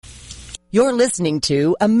You're listening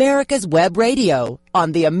to America's Web Radio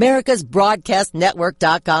on the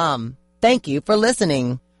AmericasBroadcastNetwork.com. Thank you for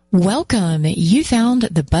listening. Welcome. You found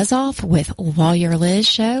the Buzz Off with Lawyer Liz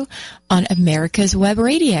show on America's Web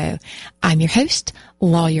Radio. I'm your host,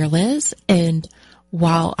 Lawyer Liz, and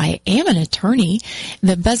while I am an attorney,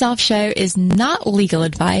 the Buzz Off show is not legal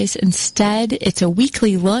advice. Instead, it's a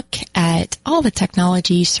weekly look at all the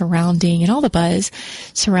technology surrounding and all the buzz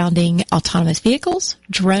surrounding autonomous vehicles,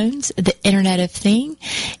 drones, the Internet of Things,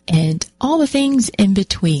 and all the things in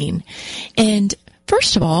between. And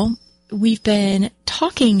first of all, we've been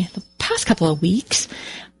talking the past couple of weeks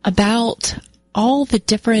about all the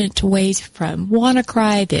different ways from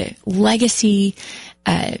WannaCry, the legacy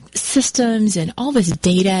systems, and all this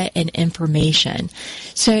data and information.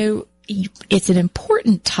 So it's an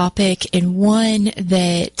important topic, and one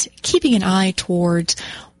that keeping an eye towards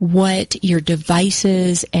what your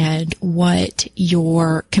devices and what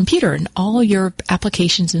your computer and all your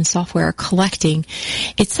applications and software are collecting.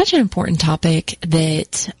 It's such an important topic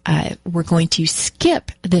that we're going to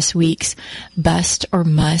skip this week's Bust or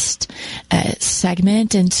Must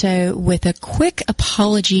segment. And so with a quick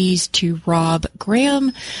apologies to Rob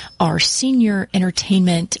Graham, our senior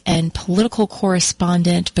entertainment and political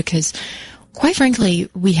correspondent, because quite frankly,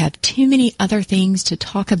 we have too many other things to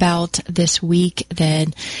talk about this week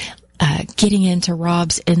than getting into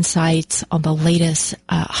Rob's insights on the latest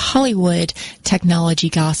Hollywood technology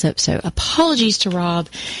gossip. So apologies to Rob,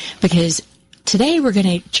 because today we're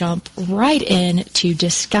going to jump right into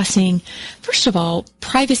discussing, first of all,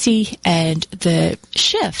 privacy and the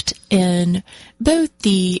shift in both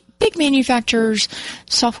the big manufacturers,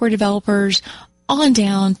 software developers, on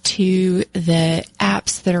down to the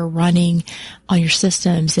apps that are running on your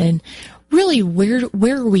systems, and really where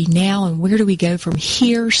are we now and where do we go from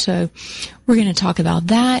here. So we're going to talk about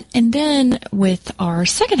that. And then with our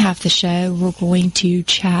second half of the show, we're going to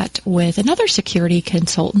chat with another security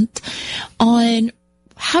consultant on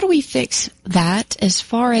how do we fix that as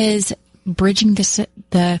far as bridging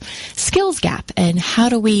the skills gap, and how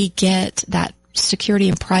do we get that security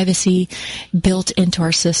and privacy built into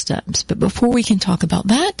our systems. But before we can talk about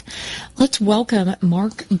that, let's welcome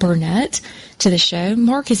Mark Burnett to the show.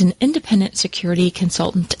 Mark is an independent security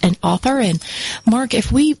consultant and author. And Mark,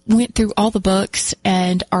 if we went through all the books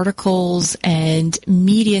and articles and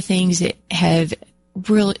media things that you have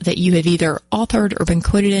either authored or been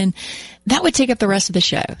quoted in, that would take up the rest of the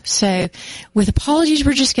show. So with apologies,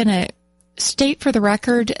 we're just going to state for the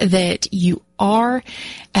record that you are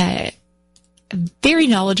very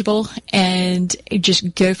knowledgeable, and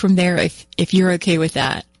just go from there if you're okay with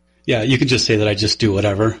that. Yeah, you can just say that I just do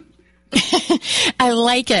whatever. I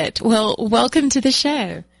like it. Well, welcome to the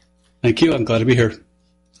show. Thank you. I'm glad to be here.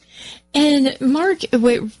 And Mark,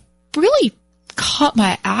 what really caught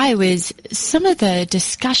my eye was some of the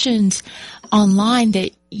discussions online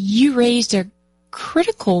that you raised a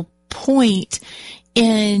critical point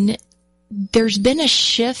in. There's been a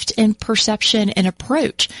shift in perception and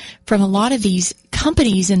approach from a lot of these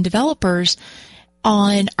companies and developers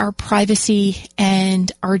on our privacy and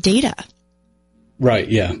our data. Right.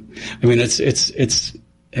 Yeah. I mean, we've seen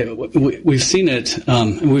it.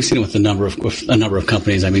 We've seen it with a number of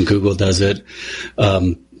companies. I mean, Google does it.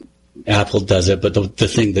 Apple does it, but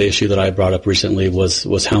the issue that I brought up recently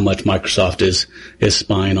was how much Microsoft is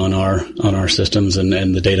spying on our systems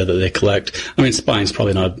and the data that they collect. I mean, spying is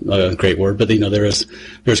probably not a great word, but there's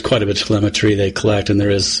quite a bit of telemetry they collect, and there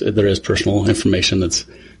is personal information that's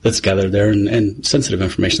gathered there, and sensitive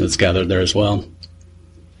information that's gathered there as well.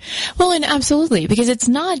 Well, and absolutely, because it's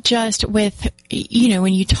not just with,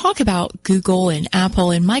 when you talk about Google and Apple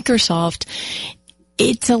and Microsoft,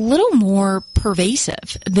 it's a little more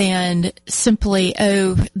pervasive than simply,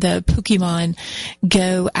 the Pokemon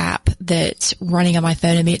Go app that's running on my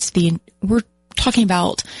phone. I mean, we're talking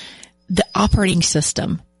about the operating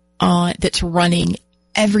system that's running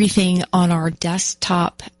everything on our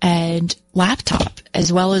desktop and laptop,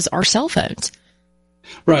 as well as our cell phones.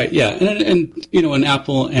 Right. Yeah. And in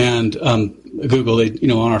Apple and Google,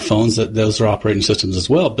 on our phones, those are operating systems as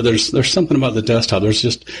well. But there's something about the desktop. There's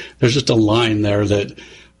just a line there that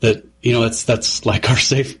that's like our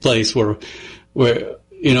safe place where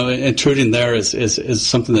intruding there is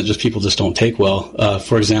something that just people just don't take well.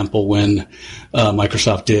 For example, when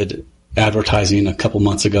Microsoft did advertising a couple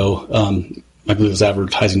months ago, I believe it was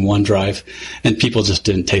advertising OneDrive, and people just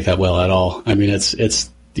didn't take that well at all. I mean, it's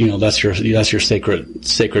that's your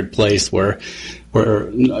sacred place where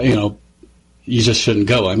you just shouldn't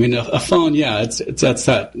go. I mean, a phone, yeah, that's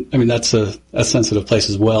a sensitive place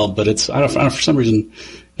as well, but I don't, for some reason,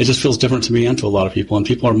 it just feels different to me and to a lot of people, and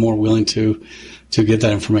people are more willing to to get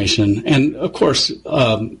that information. And of course,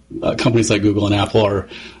 companies like Google and Apple are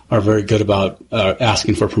very good about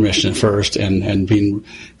asking for permission first and being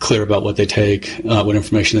clear about what they take, what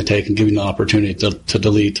information they take, and giving the opportunity to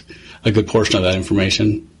delete a good portion of that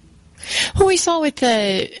information. Well, we saw with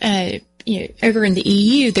the over in the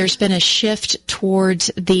EU, there's been a shift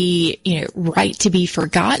towards the right to be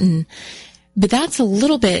forgotten, but that's a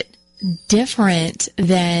little bit different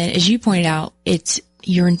than, as you pointed out, it's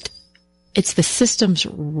the systems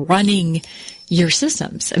running your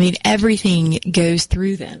systems. I mean, everything goes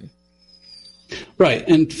through them. Right.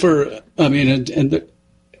 And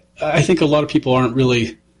I think a lot of people aren't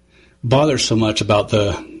really bothered so much about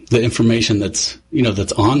the information that's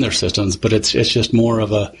on their systems, but it's just more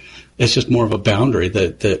of a boundary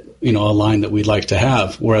that a line that we'd like to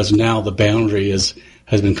have. Whereas now the boundary has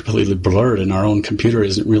been completely blurred, and our own computer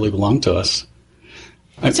doesn't really belong to us.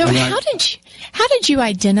 How did you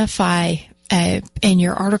identify in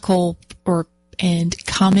your article and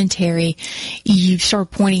commentary, you started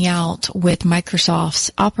pointing out with Microsoft's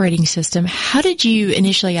operating system, how did you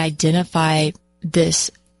initially identify this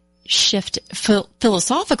shift,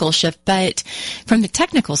 philosophical shift, but from the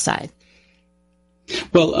technical side?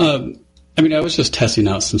 Well, I was just testing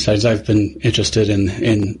out some settings. I've been interested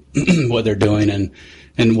in what they're doing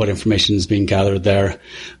and what information is being gathered there.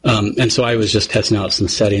 And so I was just testing out some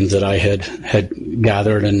settings that I had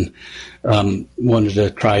gathered and wanted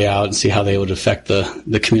to try out and see how they would affect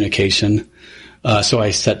the communication. So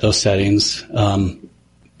I set those settings, and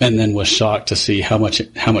then was shocked to see how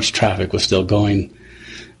much traffic was still going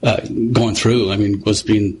through. I mean, was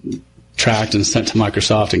being tracked and sent to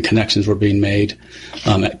Microsoft, and connections were being made,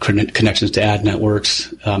 connections to ad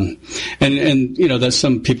networks. And that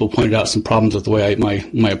some people pointed out some problems with the way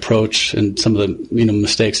my approach and some of the,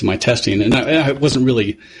 mistakes in my testing. And I hadn't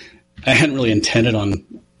really intended on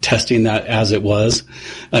testing that as it was.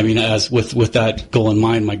 I mean, as with that goal in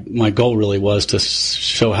mind, my goal really was to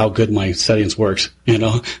show how good my settings worked.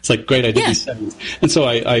 It's like, great, I did these settings. And so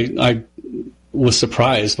I was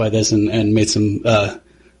surprised by this and made some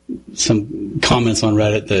comments on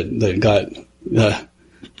Reddit that got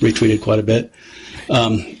retweeted quite a bit.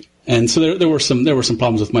 And so there were some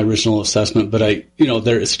problems with my original assessment, but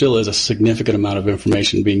there still is a significant amount of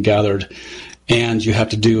information being gathered, and you have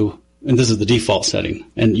to do, and this is the default setting,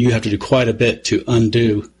 and you have to do quite a bit to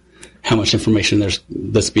undo how much information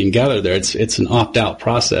that's being gathered there. It's an opt-out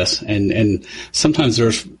process, and sometimes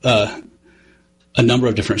there's a number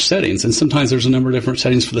of different settings, and sometimes there's a number of different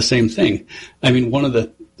settings for the same thing. I mean, one of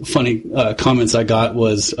the funny comments I got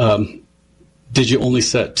was, did you only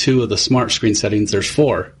set 2 of the smart screen settings? There's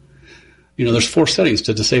 4. There's 4 settings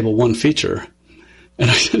to disable one feature. And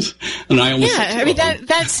I almost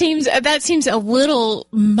that seems a little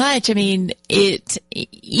much. I mean,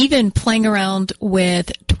 even playing around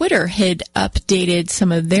with Twitter had updated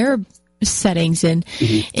some of their settings, and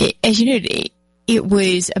as you know, it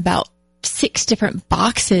was about 6 different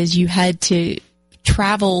boxes you had to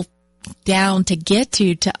travel down to get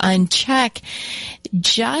to uncheck,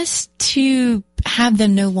 just to have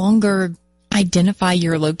them no longer identify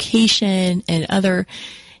your location and other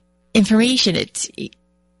information.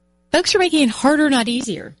 Folks are making it harder, not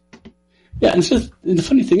easier. Yeah, and the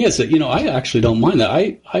funny thing is that, I actually don't mind that.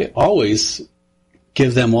 I always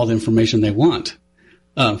give them all the information they want.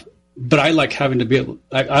 But I like having to be able,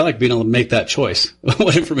 I like being able to make that choice.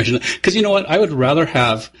 What information, because you know what? I would rather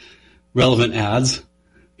have relevant ads,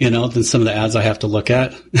 than some of the ads I have to look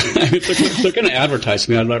at. If they're going to advertise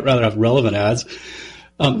to me, I'd rather have relevant ads.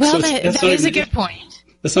 That is a good point.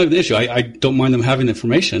 That's not even the issue. I don't mind them having the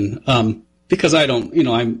information, because I don't,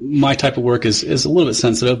 my type of work is a little bit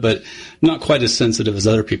sensitive, but not quite as sensitive as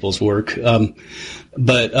other people's work. It's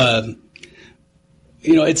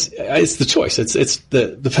the choice. It's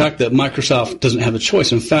the fact that Microsoft doesn't have a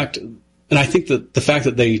choice. In fact, and I think that the fact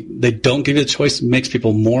that they don't give you the choice makes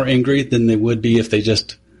people more angry than they would be if they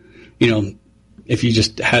just, if you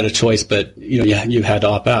just had a choice, but you had to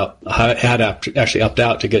opt out, had to actually opt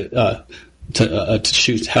out to get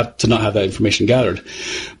to not have that information gathered.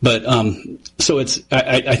 But so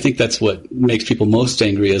I think that's what makes people most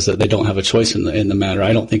angry, is that they don't have a choice in the matter.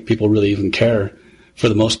 I don't think people really even care, for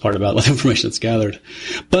the most part, about what information that's gathered.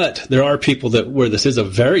 But there are people where this is a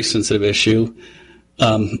very sensitive issue,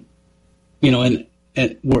 and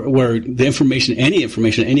where the information,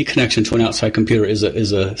 any connection to an outside computer is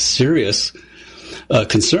a serious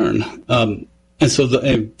concern. And so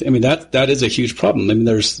that is a huge problem. I mean,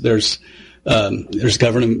 there's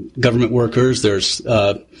government workers, there's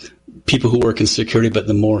people who work in security, but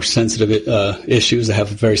the more sensitive issues that have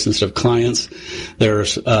very sensitive clients.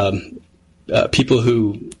 There's people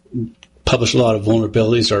who publish a lot of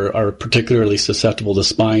vulnerabilities are particularly susceptible to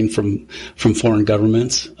spying from foreign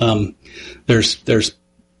governments. There's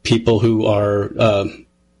people who are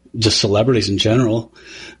just celebrities in general.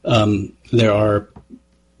 There are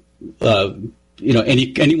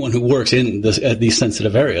anyone who works in these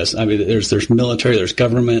sensitive areas. I mean, there's military, there's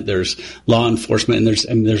government, there's law enforcement,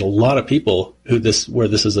 and there's a lot of people where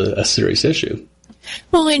this is a serious issue.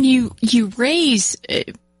 Well, and you raise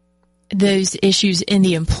those issues in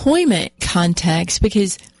the employment context,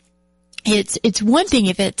 because it's one thing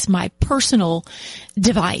if it's my personal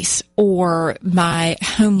device or my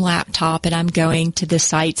home laptop and I'm going to the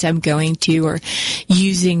sites I'm going to or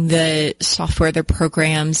using the software, the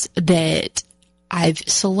programs that I've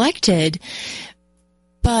selected,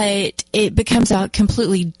 but it becomes a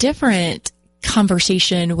completely different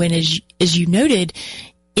conversation when, as you noted,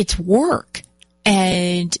 it's work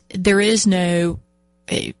and there is no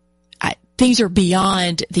things are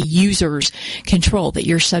beyond the user's control, that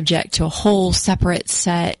you're subject to a whole separate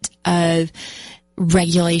set of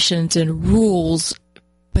regulations and rules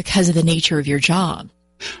because of the nature of your job.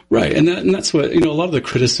 Right. And that's what, a lot of the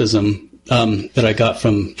criticism that I got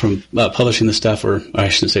from publishing this stuff, or I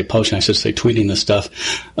shouldn't say publishing, I should say tweeting this stuff,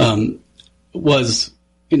 was,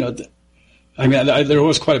 there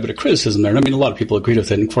was quite a bit of criticism there. And I mean, a lot of people agreed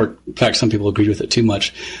with it. In fact, some people agreed with it too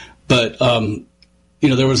much. But,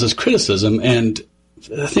 there was this criticism, and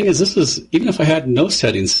the thing is, even if I had no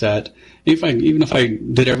settings set, even if I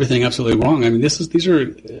did everything absolutely wrong, I mean, this is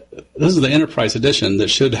the Enterprise Edition they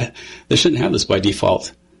shouldn't have this by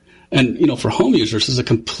default. And, for home users, this is a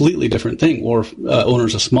completely different thing, or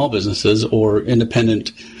owners of small businesses or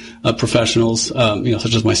independent professionals,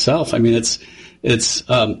 such as myself. I mean,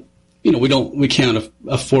 we can't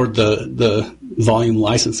afford the volume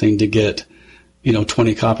licensing to get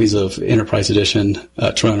 20 copies of Enterprise Edition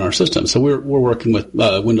to run our system. So we're working with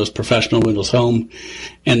Windows Professional, Windows Home,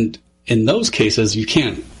 and in those cases you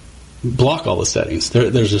can't block all the settings.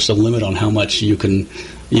 There's just a limit on how much you can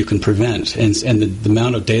prevent, and the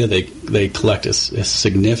amount of data they collect is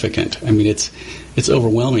significant. I mean, it's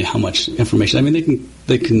overwhelming how much information. I mean,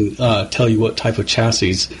 they can tell you what type of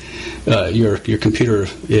chassis your computer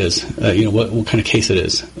is, what kind of case it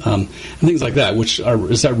is, and things like that.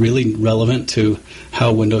 Is that really relevant to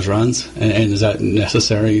how Windows runs, and is that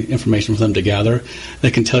necessary information for them to gather? They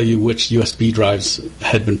can tell you which USB drives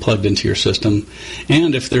had been plugged into your system,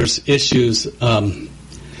 and if there's issues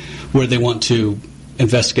where they want to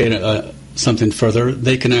investigate something further,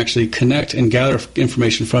 they can actually connect and gather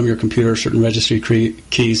information from your computer, certain registry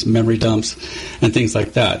keys, memory dumps, and things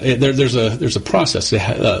like that. There's a process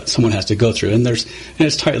that someone has to go through, and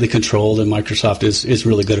it's tightly controlled, and Microsoft is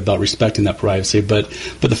really good about respecting that privacy. But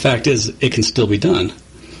the fact is, it can still be done.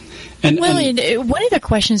 And one of the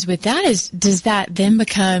questions with that is, does that then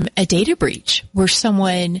become a data breach where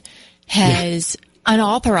someone has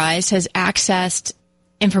unauthorized, has accessed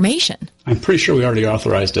information? I'm pretty sure we already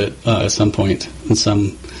authorized it at some point in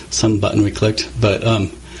some button we clicked. But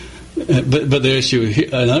the issue,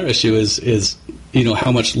 another issue is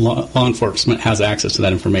how much law enforcement has access to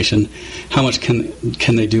that information. How much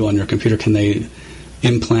can they do on your computer? Can they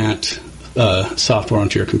implant software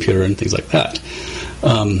onto your computer and things like that?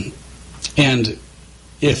 And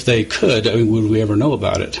if they could, I mean, would we ever know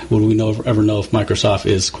about it? Would we ever know if Microsoft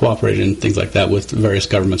is cooperating and things like that with various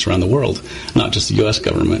governments around the world, not just the U.S.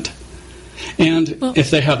 government? And if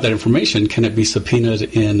they have that information, can it be subpoenaed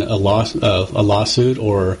in a lawsuit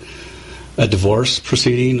or a divorce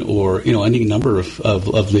proceeding, or any number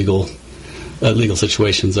of legal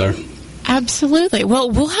situations there? Absolutely.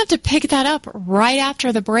 Well, we'll have to pick that up right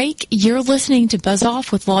after the break. You're listening to Buzz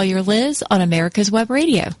Off with Lawyer Liz on America's Web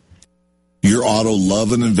Radio. Your auto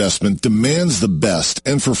love and investment demands the best,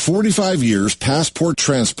 and for 45 years, Passport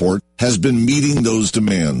Transport has been meeting those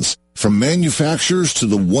demands. From manufacturers to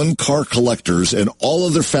the one-car collectors and all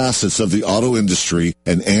other facets of the auto industry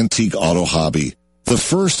and antique auto hobby. The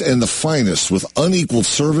first and the finest with unequaled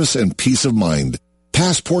service and peace of mind.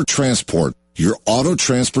 Passport Transport, your auto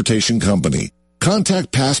transportation company.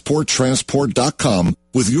 Contact PassportTransport.com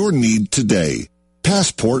with your need today.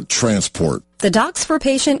 Passport Transport. The Docs for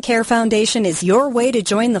Patient Care Foundation is your way to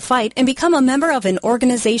join the fight and become a member of an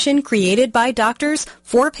organization created by doctors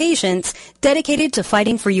for patients dedicated to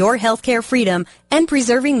fighting for your healthcare freedom and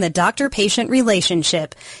preserving the doctor-patient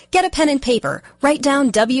relationship. Get a pen and paper. Write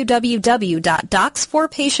down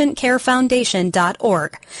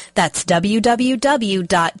www.docsforpatientcarefoundation.org. That's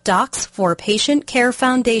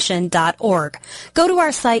www.docsforpatientcarefoundation.org. Go to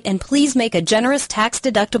our site and please make a generous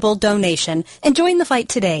tax-deductible donation and join the fight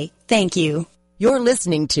today. Thank you. You're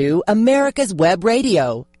listening to America's Web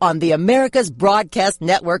Radio on the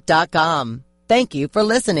AmericasBroadcastNetwork.com. Thank you for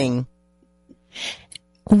listening.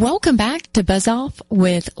 Welcome back to Buzz Off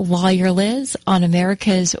with Lawyer Liz on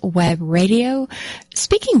America's Web Radio.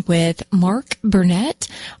 Speaking with Mark Burnett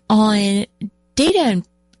on data and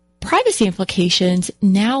privacy implications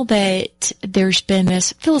now that there's been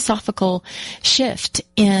this philosophical shift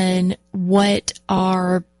in what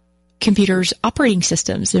our computers' operating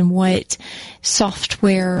systems and what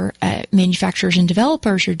software manufacturers and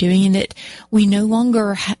developers are doing, and that we no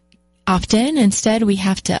longer opt in. Instead, we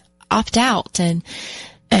have to opt out. And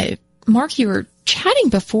Mark, you were chatting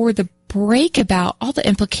before the break about all the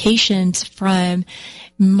implications from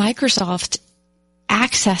Microsoft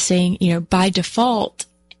accessing, by default,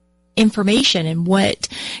 information, and what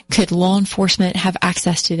could law enforcement have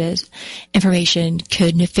access to this information?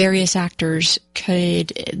 Could nefarious actors,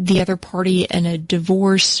 could the other party in a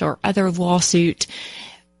divorce or other lawsuit?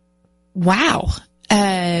 Wow.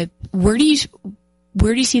 Where do you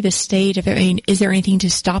see the state of it? I mean, is there anything to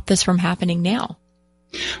stop this from happening now?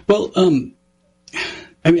 Well, and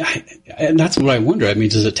that's what I wonder. I mean,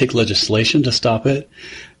 does it take legislation to stop it?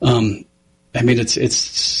 It's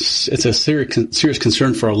a serious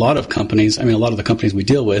concern for a lot of companies. I mean, a lot of the companies we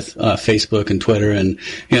deal with, Facebook and Twitter and,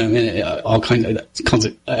 all kinds of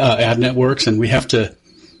ad networks. And we have to,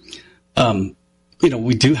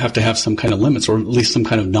 we do have to have some kind of limits, or at least some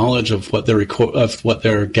kind of knowledge of what they're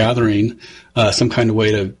gathering, some kind of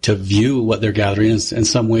way to view what they're gathering, and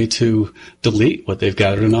some way to delete what they've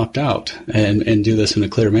gathered and opt out, and do this in a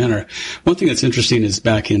clear manner. One thing that's interesting is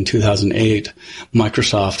back in 2008,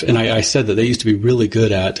 Microsoft, and I said that they used to be really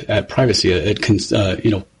good at privacy, at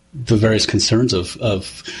the various concerns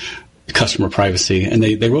of customer privacy, and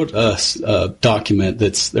they wrote a document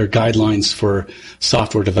that's their guidelines for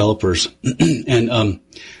software developers, and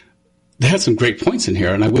they had some great points in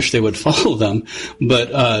here, and I wish they would follow them.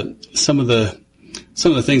 But some of the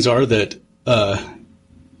things are that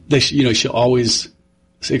they should always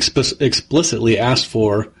explicitly ask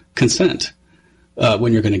for consent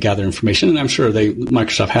when you're going to gather information, and I'm sure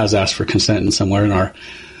Microsoft has asked for consent in somewhere in our.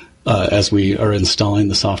 As we are installing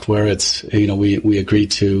the software, it's, we agree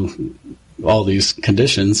to all these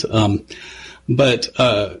conditions. But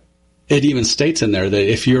it even states in there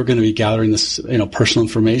that if you're going to be gathering this, personal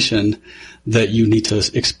information, that you need to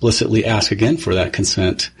explicitly ask again for that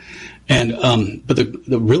consent. And, but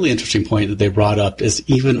the really interesting point that they brought up is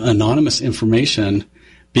even anonymous information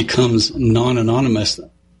becomes non-anonymous,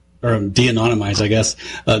 or de-anonymized, I guess,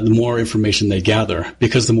 the more information they gather.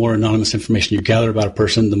 Because the more anonymous information you gather about a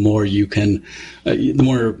person, the more you can, the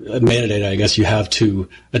more metadata, I guess, you have to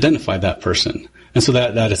identify that person. And so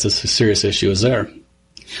that is a serious issue is there.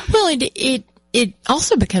 Well, it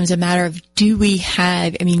also becomes a matter of, do we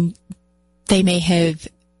have, they may have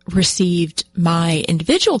received my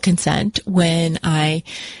individual consent when I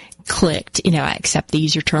clicked, I accept the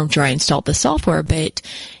user terms or I installed the software, but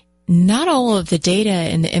not all of the data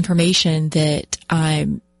and the information that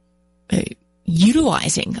I'm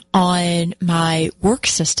utilizing on my work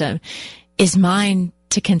system is mine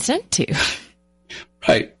to consent to.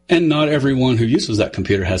 Right. And not everyone who uses that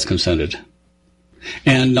computer has consented.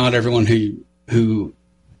 And not everyone who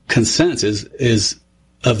consents is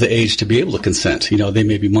of the age to be able to consent. They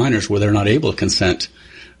may be minors where they're not able to consent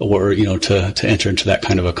or, to enter into that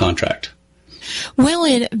kind of a contract. Well,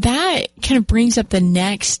 and that kind of brings up the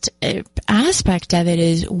next aspect of it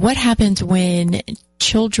is what happens when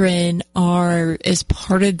children are, as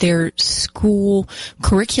part of their school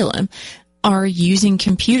curriculum, are using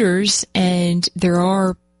computers, and there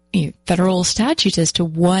are federal statutes as to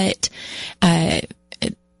what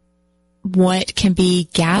can be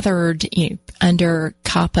gathered under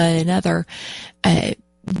COPPA and other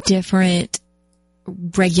different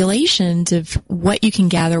regulations of what you can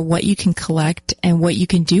gather, what you can collect, and what you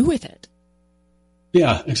can do with it.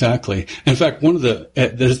 Yeah, exactly. In fact, one of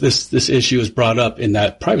this issue is brought up in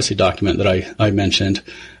that privacy document that I mentioned,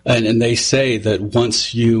 and they say that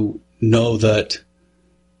once you know that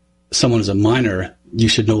someone is a minor, you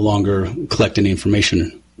should no longer collect any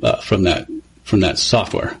information from that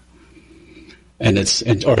software, and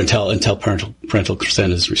until parental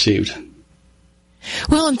consent is received.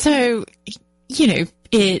 Well, and so,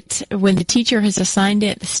 when the teacher has assigned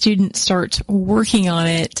it, the student starts working on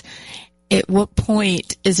it. At what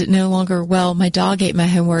point is it no longer, well, my dog ate my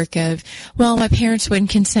homework of, well, my parents wouldn't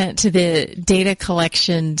consent to the data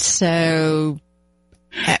collection, so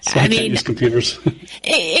I can't use computers.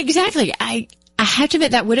 Exactly. I have to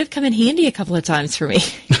admit that would have come in handy a couple of times for me.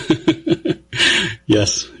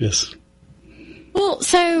 Yes. Well,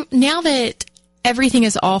 so now that everything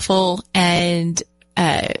is awful and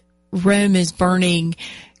Rome is burning.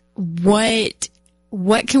 What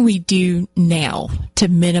can we do now to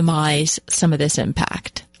minimize some of this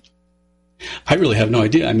impact? I really have no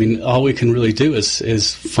idea. I mean, all we can really do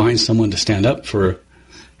is find someone to stand up for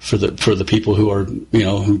the people who are,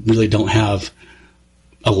 who really don't have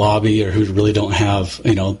a lobby or who really don't have,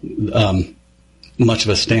 much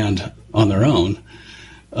of a stand on their own.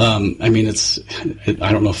 I mean,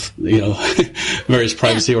 I don't know if, various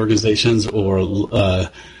privacy organizations or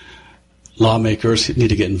lawmakers need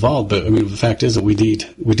to get involved, but I mean, the fact is that we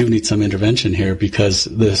do need some intervention here, because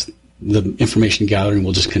the information gathering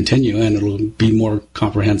will just continue, and it'll be more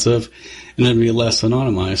comprehensive, and it'll be less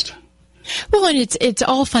anonymized. Well, and it's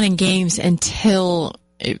all fun and games until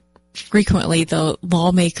frequently the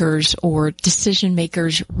lawmakers or decision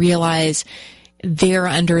makers realize they're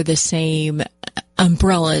under the same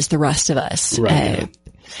umbrella as the rest of us. Right.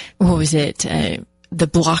 What was it? The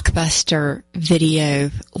Blockbuster video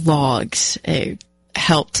logs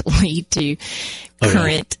helped lead to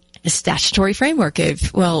current statutory framework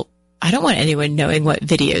of, well, I don't want anyone knowing what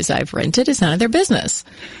videos I've rented. It's none of their business.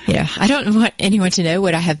 I don't want anyone to know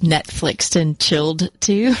what I have Netflixed and chilled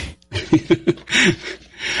to.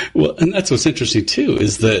 Well, and that's what's interesting too,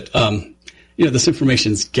 is that, this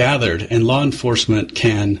information's gathered, and law enforcement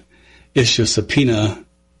can issue a subpoena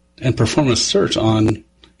and perform a search on,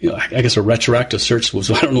 I guess a retroactive search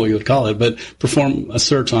was, I don't know what you would call it, but perform a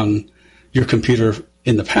search on your computer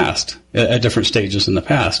in the past, at different stages in the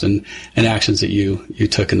past, and actions that you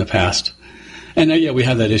took in the past. And we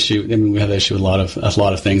have that issue. I mean, we have that issue with a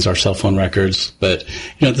lot of things, our cell phone records. But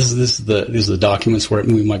these are the documents where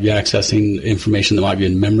we might be accessing information that might be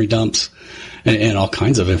in memory dumps, and all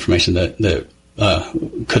kinds of information that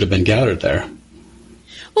could have been gathered there.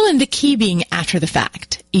 Well, and the key being after the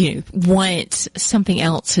fact, once something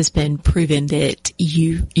else has been proven that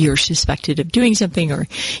you're suspected of doing something, or,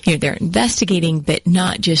 they're investigating, but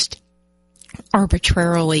not just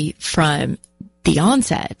arbitrarily from the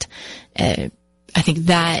onset. I think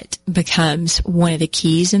that becomes one of the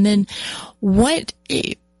keys. And then what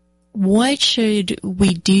should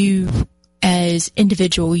we do as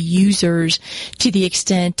individual users, to the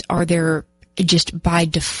extent, are there just by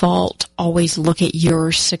default always look at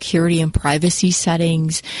your security and privacy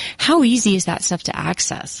settings? How easy is that stuff to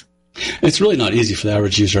access? It's really not easy for the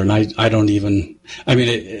average user, and Microsoft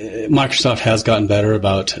has gotten better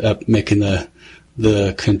about making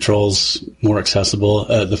the controls more accessible.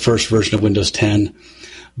 The first version of Windows 10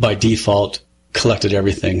 by default collected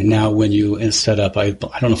everything. Now when you set up, I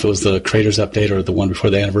don't know if it was the Creators Update or the one before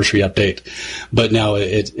the Anniversary Update, but now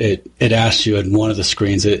it asks you in one of the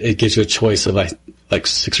screens, it gives you a choice of like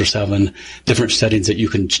 6 or 7 different settings that you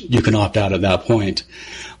can opt out at that point.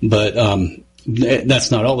 But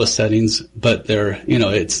that's not all the settings, but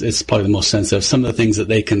it's probably the most sensitive. Some of the things that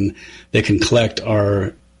they can collect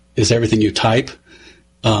is everything you type.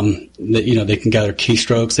 They can gather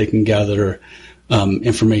keystrokes, they can gather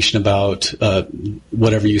information about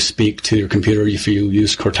whatever you speak to your computer. If you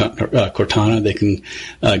use Cortana, they can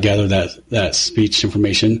gather that speech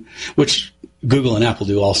information, which Google and Apple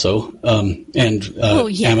do also,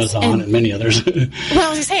 Amazon and many others. Well, I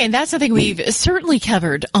was saying, that's something we've certainly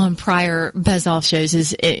covered on prior Buzz Off shows,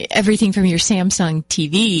 is everything from your Samsung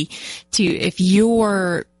TV to, if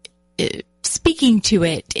you're speaking to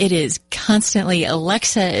it, it is constantly,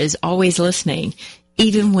 Alexa is always listening,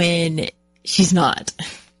 even when she's not.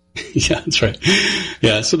 Yeah, that's right.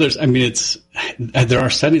 Yeah, so there are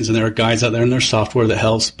settings and there are guides out there and there's software that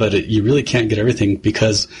helps, but you really can't get everything,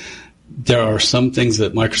 because there are some things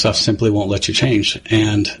that Microsoft simply won't let you change.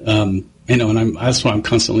 And, that's why I'm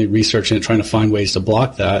constantly researching and trying to find ways to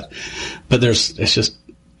block that. But there's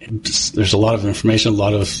a lot of information, a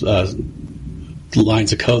lot of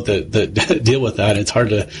lines of code that deal with that. It's hard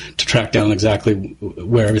to track down exactly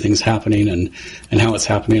where everything's happening and how it's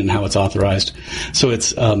happening and how it's authorized. So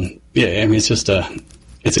it's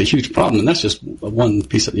it's a huge problem, and that's just one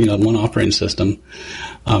piece of one operating system.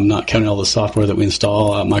 Not counting all the software that we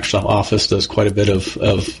install. Microsoft Office does quite a bit of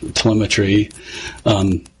telemetry.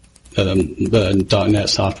 The .NET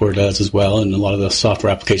software does as well, and a lot of the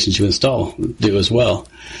software applications you install do as well.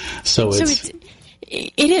 So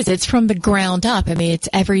it's from the ground up. I mean, it's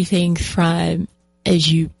everything from, as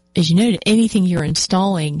you noted, anything you're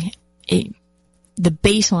installing, the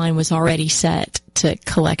baseline was already set to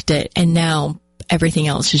collect it, and now everything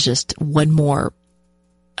else is just one more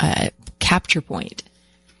capture point.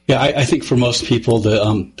 Yeah, I think for most people,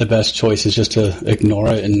 the best choice is just to ignore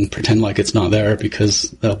it and pretend like it's not there,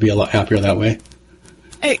 because they'll be a lot happier that way.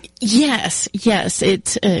 Yes.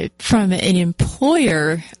 It's from an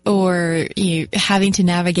employer, or having to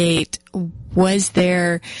navigate, was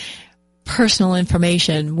there personal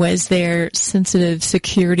information, was there sensitive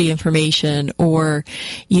security information, or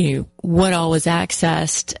what all was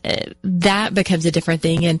accessed. That becomes a different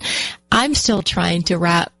thing, and I'm still trying to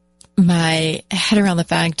wrap my head around the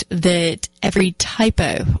fact that every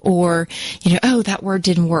typo, or that word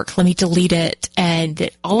didn't work, let me delete it, and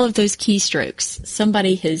that all of those keystrokes,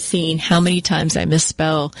 somebody has seen how many times I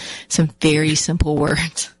misspell some very simple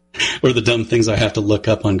words, or the dumb things I have to look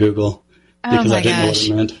up on Google because I didn't know what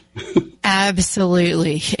it meant.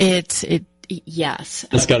 Absolutely. Yes.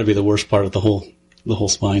 That's got to be the worst part of the whole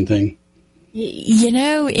spying thing.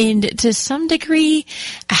 And to some degree,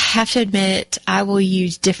 I have to admit, I will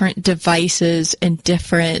use different devices and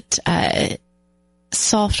different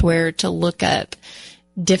software to look up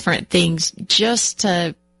different things just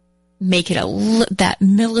to make it that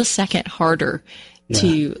millisecond harder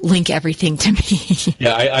to link everything to me.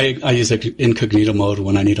 Yeah, I use incognito mode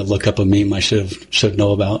when I need to look up a meme I should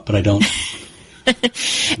know about, but I don't. Oh,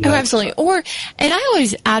 absolutely. And I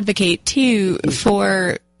always advocate too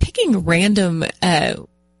for picking random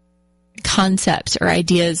concepts or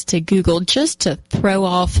ideas to Google just to throw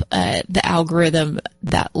off the algorithm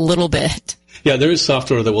that little bit. Yeah, there is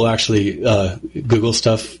software that will actually Google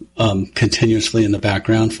stuff continuously in the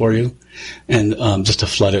background for you, and just to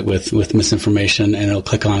flood it with misinformation, and it'll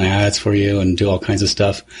click on ads for you and do all kinds of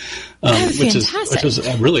stuff. Which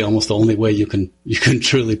is really almost the only way you can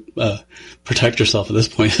truly protect yourself at this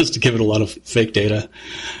point, is to give it a lot of fake data.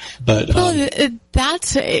 But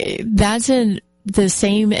that's the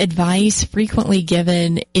same advice frequently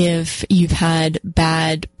given if you've had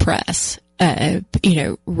bad press.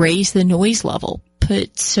 Raise the noise level.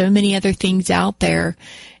 Put so many other things out there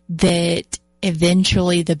that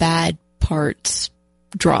eventually the bad parts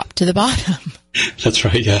drop to the bottom. That's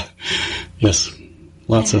right. Yeah. Yes.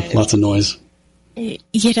 Lots of noise.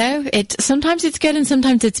 Sometimes it's good and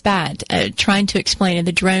sometimes it's bad. Trying to explain in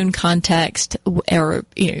the drone context, or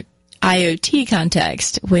IoT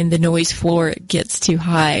context, when the noise floor gets too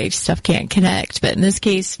high, stuff can't connect. But in this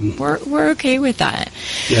case, we're okay with that.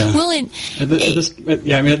 Yeah. Well, at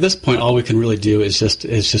this point, all we can really do is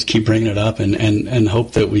just keep bringing it up and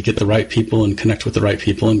hope that we get the right people and connect with the right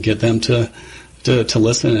people and get them to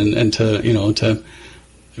listen and to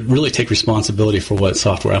really take responsibility for what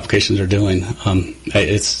software applications are doing.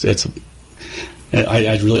 It's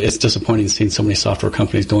disappointing seeing so many software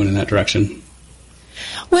companies going in that direction.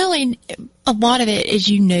 Well, and a lot of it, as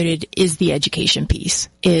you noted, is the education piece.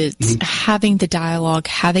 It's having the dialogue,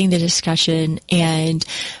 having the discussion, and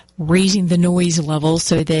raising the noise level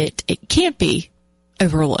so that it can't be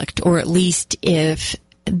overlooked, or at least if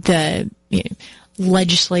the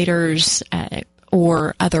legislators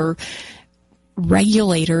or other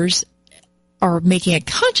regulators are making a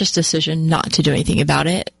conscious decision not to do anything about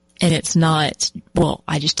it, and it's not, well,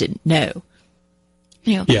 I just didn't know.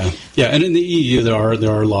 Yeah, and in the EU there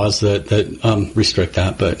are laws that restrict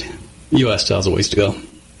that, but U.S. still has a ways to go.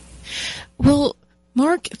 Well,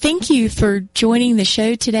 Mark, thank you for joining the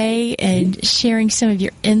show today and sharing some of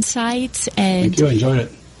your insights. And thank you, I enjoyed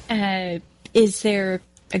it. Is there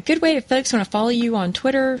a good way if folks want to follow you on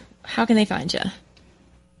Twitter? How can they find you?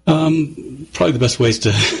 Probably the best way is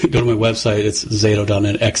to go to my website. It's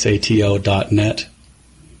zato.net, xato.net.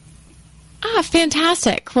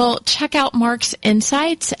 Fantastic. Well, check out Mark's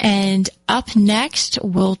insights, and up next,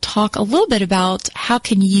 we'll talk a little bit about how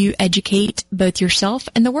can you educate both yourself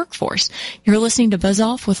and the workforce. You're listening to Buzz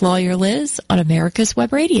Off with Lawyer Liz on America's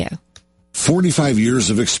Web Radio. 45 years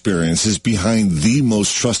of experience is behind the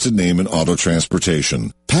most trusted name in auto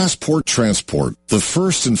transportation. Passport Transport, the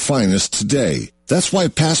first and finest today. That's why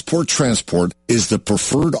Passport Transport is the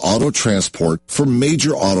preferred auto transport for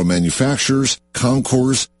major auto manufacturers,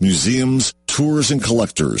 concours, museums, tours, and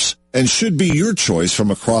collectors, and should be your choice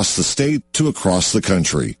from across the state to across the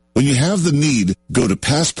country. When you have the need, go to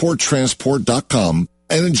PassportTransport.com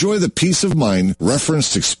and enjoy the peace of mind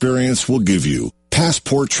referenced experience will give you.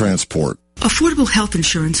 Passport Transport. Affordable health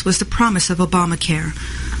insurance was the promise of Obamacare,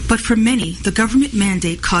 but for many, the government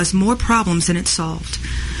mandate caused more problems than it solved.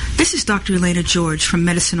 This is Dr. Elena George from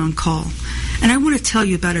Medicine on Call, and I want to tell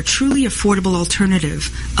you about a truly affordable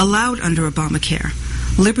alternative allowed under Obamacare,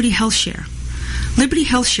 Liberty HealthShare. Liberty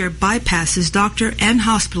HealthShare bypasses doctor and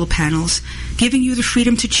hospital panels, giving you the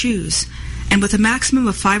freedom to choose. And with a maximum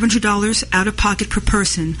of $500 out-of-pocket per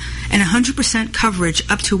person and 100% coverage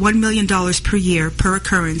up to $1 million per year per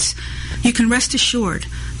occurrence, you can rest assured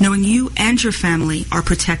knowing you and your family are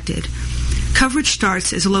protected. Coverage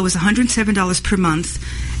starts as low as $107 per month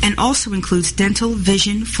and also includes dental,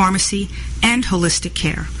 vision, pharmacy, and holistic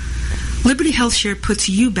care. Liberty HealthShare puts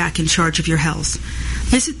you back in charge of your health.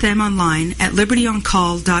 Visit them online at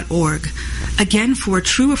libertyoncall.org. Again, for a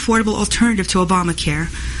true affordable alternative to Obamacare,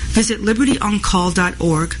 visit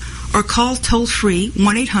libertyoncall.org or call toll-free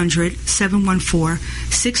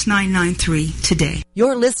 1-800-714-6993 today.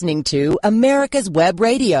 You're listening to America's Web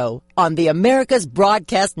Radio on the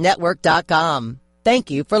AmericasBroadcastNetwork.com.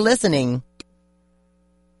 Thank you for listening.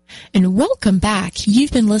 And welcome back.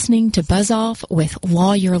 You've been listening to Buzz Off with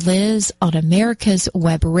Lawyer Liz on America's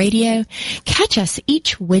Web Radio. Catch us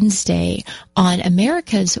each Wednesday on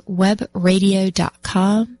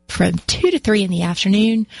americaswebradio.com from 2 to 3 in the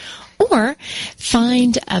afternoon, or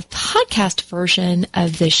find a podcast version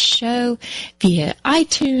of the show via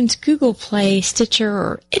iTunes, Google Play, Stitcher,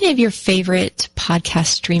 or any of your favorite podcast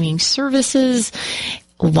streaming services.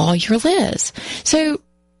 Lawyer Liz. So,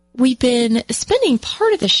 we've been spending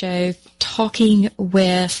part of the show talking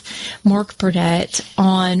with Mark Burnett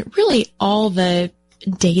on really all the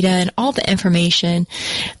data and all the information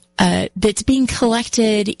that's being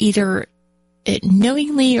collected either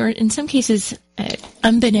knowingly or in some cases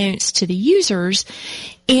unbeknownst to the users.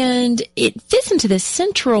 And it fits into this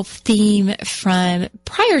central theme from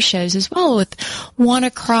prior shows as well, with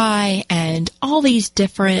WannaCry and all these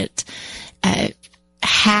different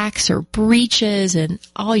hacks or breaches and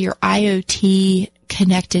all your IoT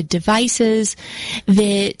connected devices,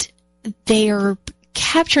 that they are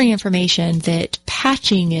capturing information, that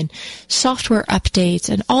patching and software updates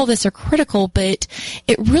and all this are critical, but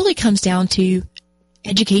it really comes down to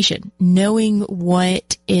education, knowing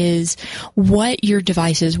what your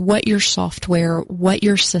devices, what your software, what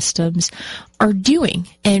your systems are doing.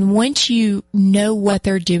 And once you know what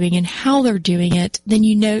they're doing and how they're doing it, then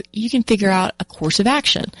you can figure out a course of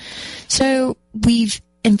action. So we've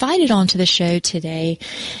invited onto the show today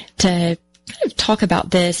to kind of talk about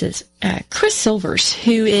this is Chris Silvers,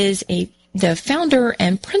 who is the founder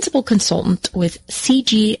and principal consultant with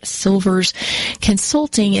CG Silvers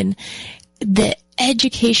Consulting, and the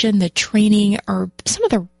education, the training are some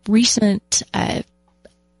of the recent, I'd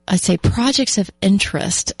say, projects of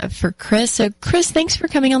interest for Chris. So, Chris, thanks for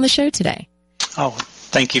coming on the show today. Oh,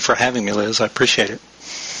 thank you for having me, Liz. I appreciate it.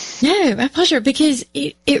 No, my pleasure, because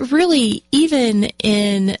it really, even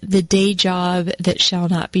in the day job that shall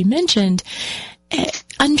not be mentioned,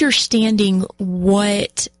 understanding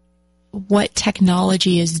what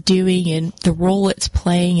technology is doing and the role it's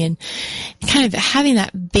playing and kind of having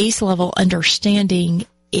that base level understanding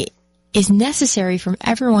is necessary from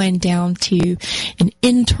everyone down to an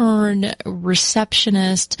intern,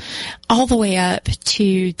 receptionist, all the way up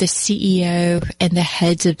to the CEO and the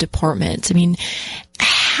heads of departments. I mean,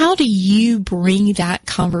 how do you bring that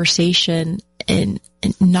conversation and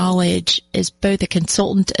knowledge as both a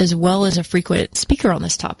consultant as well as a frequent speaker on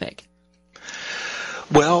this topic?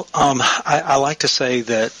 Well, I like to say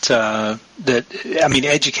that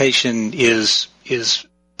education is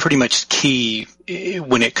pretty much key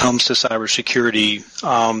when it comes to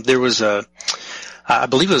cybersecurity. There was I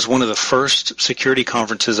believe it was one of the first security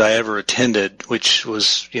conferences I ever attended, which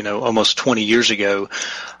was, almost 20 years ago.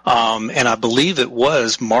 And I believe it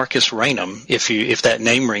was Marcus Raynham, if that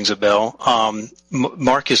name rings a bell.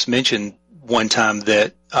 Marcus mentioned one time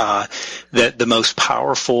that the most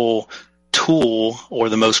powerful tool or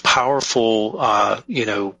the most powerful,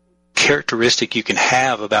 characteristic you can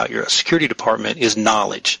have about your security department is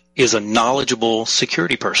knowledge, is a knowledgeable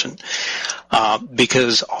security person.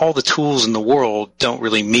 Because all the tools in the world don't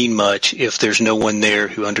really mean much if there's no one there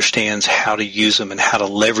who understands how to use them and how to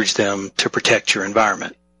leverage them to protect your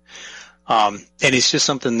environment. And it's just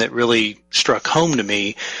something that really struck home to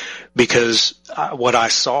me because what I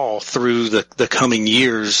saw through the coming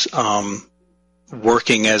years,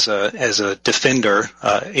 working as a defender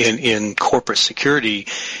in corporate security,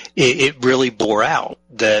 it really bore out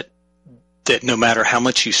that no matter how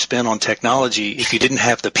much you spend on technology, if you didn't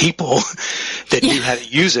have the people that knew how to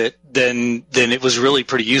use it, then it was really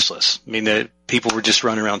pretty useless. I mean, the people were just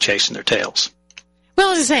running around chasing their tails.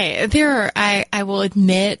 Well, as I say, I will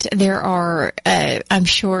admit there are, I'm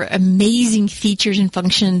sure, amazing features and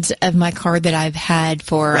functions of my card that I've had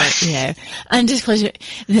for, undisclosed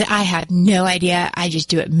that I have no idea. I just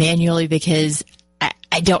do it manually because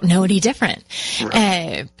I don't know any different.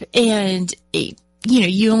 Right.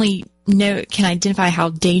 You only can identify how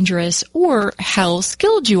dangerous or how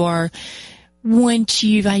skilled you are once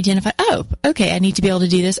you've identified, oh, okay, I need to be able to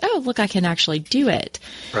do this. Oh, look, I can actually do it.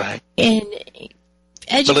 Right. And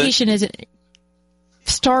education isn't.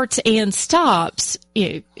 starts and stops,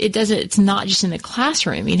 it's not just in the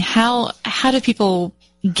classroom. I mean, how do people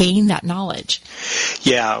gain that knowledge?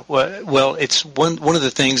 Yeah, well, it's one of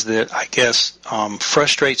the things that I guess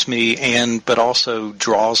frustrates me but also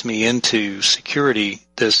draws me into security.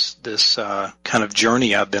 This kind of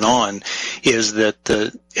journey I've been on is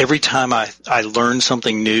that every time I learn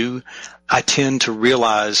something new, I tend to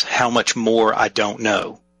realize how much more I don't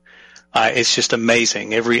know. It's just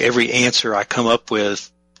amazing. Every answer I come up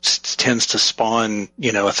with tends to spawn,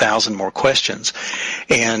 1,000 more questions.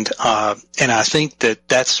 And I think that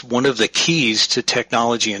that's one of the keys to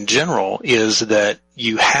technology in general is that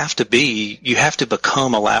you have to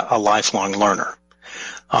become a lifelong learner.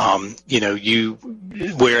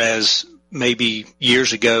 Whereas maybe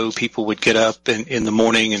years ago people would get up in the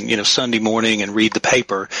morning and, Sunday morning and read the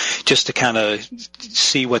paper just to kind of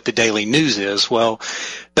see what the daily news is. Well,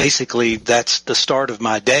 basically that's the start of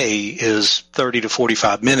my day is 30 to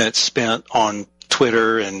 45 minutes spent on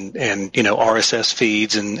Twitter and RSS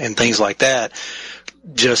feeds and things like that,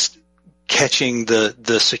 just catching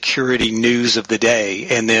the security news of the day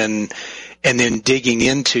and then digging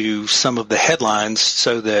into some of the headlines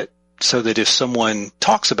so that if someone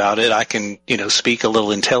talks about it, I can, speak a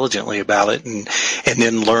little intelligently about it and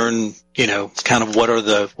then learn, kind of what are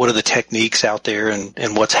the techniques out there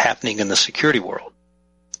and what's happening in the security world.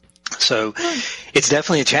 So it's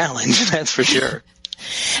definitely a challenge, that's for sure.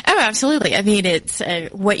 Oh, absolutely. I mean, it's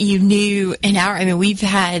what you knew we've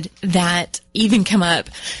had that even come up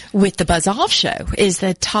with the Buzz Off show is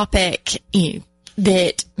the topic,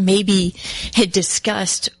 that maybe had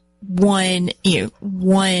discussed one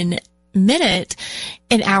minute,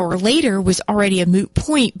 an hour later was already a moot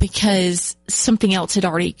point because something else had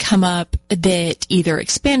already come up that either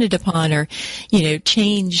expanded upon or,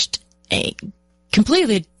 changed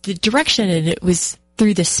completely the direction. And it was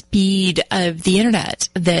through the speed of the internet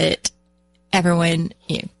that everyone,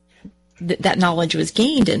 that knowledge was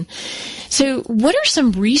gained. And so what are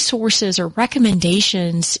some resources or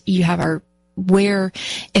recommendations you have where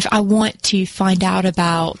if I want to find out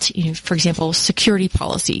about, for example, security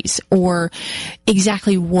policies or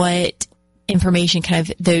exactly what information kind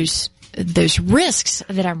of those risks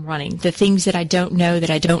that I'm running, the things that I don't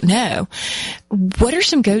know, what are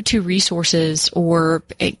some go-to resources or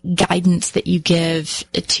guidance that you give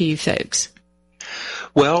to folks?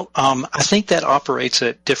 Well, I think that operates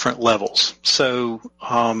at different levels. So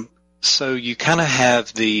you kind of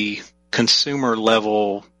have the consumer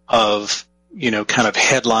level of kind of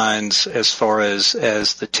headlines as far as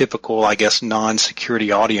the typical, I guess,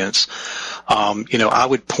 non-security audience. I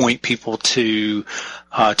would point people to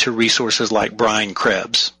resources like Brian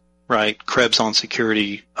Krebs, right? Krebs on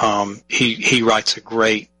Security. He writes a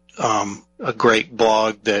great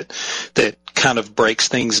blog that kind of breaks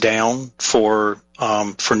things down for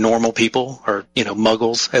normal people or,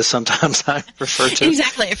 muggles as sometimes I refer to.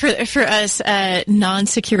 Exactly. For us,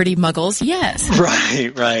 non-security muggles. Yes.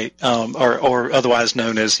 Right. Or otherwise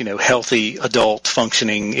known as, healthy adult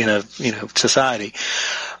functioning in a, society.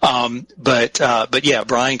 But yeah,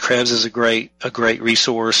 Brian Krebs is a great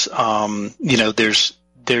resource.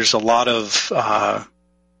 There's a lot of,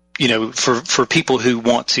 for people who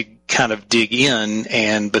want to kind of dig in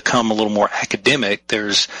and become a little more academic,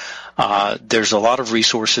 there's a lot of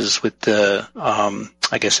resources with the,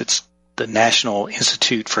 I guess it's the National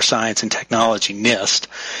Institute for Science and Technology, NIST.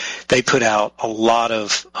 They put out a lot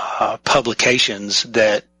of publications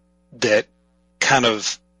that kind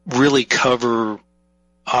of really cover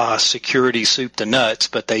security soup to nuts,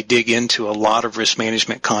 but they dig into a lot of risk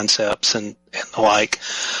management concepts and the like.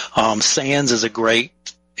 SANS is a great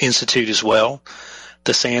institute as well.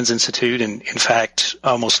 The SANS Institute, and in fact,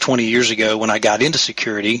 almost 20 years ago when I got into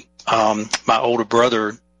security, my older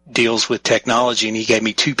brother deals with technology, and he gave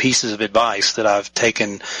me two pieces of advice that I've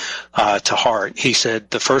taken to heart. He said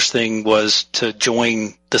the first thing was to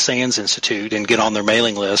join the SANS Institute and get on their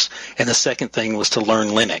mailing list, and the second thing was to learn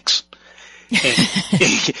Linux.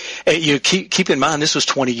 And you keep in mind this was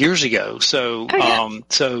 20 years ago, so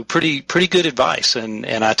so pretty good advice, and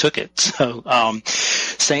I took it. So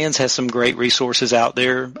SANS has some great resources out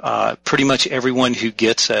there. Pretty much everyone who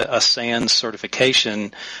gets a SANS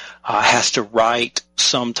certification has to write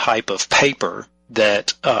some type of paper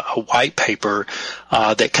that a white paper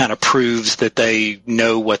that kind of proves that they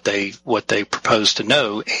know what they propose to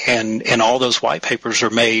know, and all those white papers are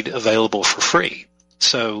made available for free.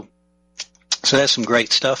 So that's some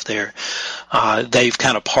great stuff there. They've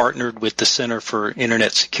kind of partnered with the Center for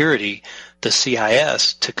Internet Security, the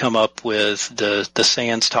CIS, to come up with the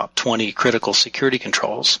SANS Top 20 Critical Security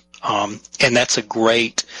Controls. And that's a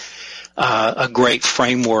great a great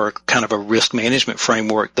framework, kind of a risk management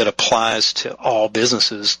framework that applies to all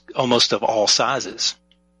businesses, almost of all sizes.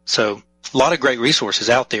 So a lot of great resources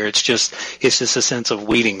out there. It's just a sense of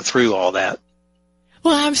weeding through all that.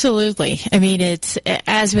 Well, absolutely. I mean, it's,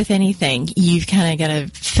 as with anything, you've kind of got to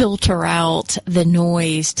filter out the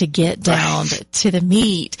noise to get down to the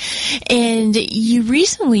meat. And you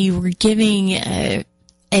recently were giving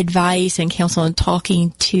advice and counsel and talking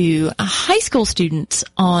to high school students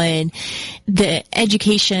on the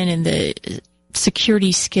education and the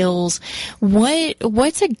security skills.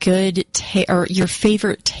 What's a good or your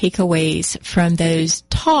favorite takeaways from those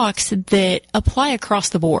talks that apply across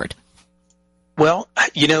the board? Well,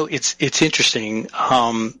 it's interesting.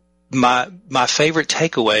 My favorite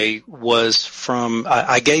takeaway was from,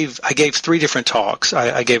 I gave 3 different talks.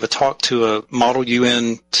 I gave a talk to a Model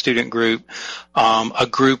UN student group, a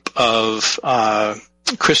group of,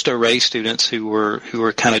 Cristo Rey students who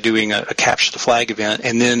were kind of doing a Capture the Flag event,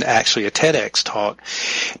 and then actually a TEDx talk.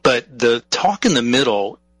 But the talk in the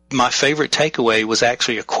middle, my favorite takeaway was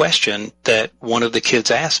actually a question that one of the kids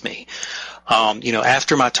asked me.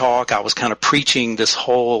 After my talk, I was kind of preaching this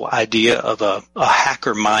whole idea of a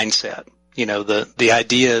hacker mindset, the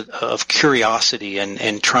idea of curiosity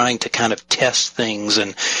and trying to kind of test things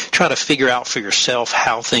and try to figure out for yourself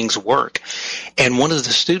how things work. And one of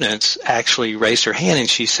the students actually raised her hand and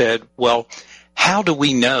she said, well, how do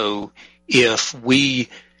we know if we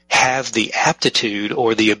have the aptitude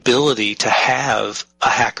or the ability to have a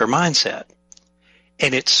hacker mindset?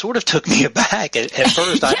 And it sort of took me aback at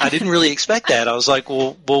first. I didn't really expect that. I was like,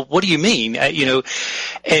 well, what do you mean?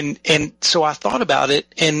 And so I thought about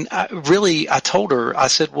it, and I told her, I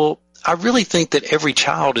said, well, I really think that every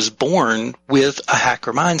child is born with a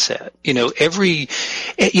hacker mindset. If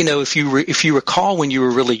you recall when you were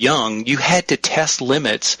really young, you had to test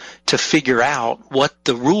limits to figure out what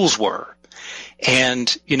the rules were.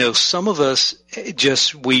 And, some of us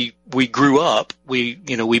we grew up, we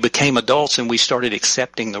became adults and we started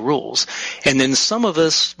accepting the rules. And then some of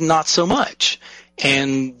us, not so much.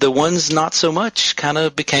 And the ones not so much kind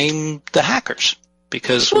of became the hackers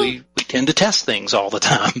because we tend to test things all the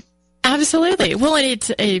time. Absolutely. Well, and it's,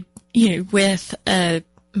 with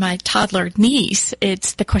my toddler niece,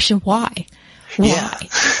 it's the question, why? Why? Yeah.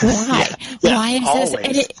 Why? Yeah, why is always.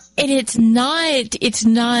 this? And it's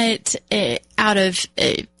not out of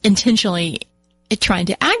intentionally trying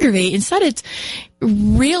to aggravate. Instead, it's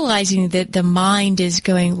realizing that the mind is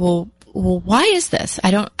going, well, why is this?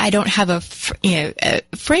 I don't have a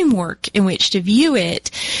framework in which to view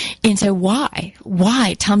it. And so why?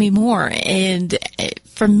 Tell me more. And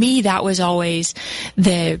for me, that was always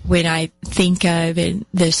when I think of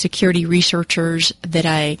the security researchers that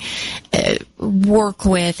I work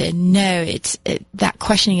with and know, it's that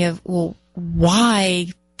questioning of, well, why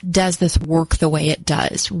does this work the way it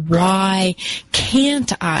does? Why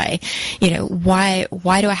can't I?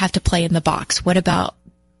 Why do I have to play in the box? What about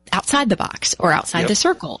outside the box or outside the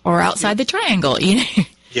circle or outside the triangle?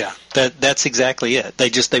 Yeah, that's exactly it.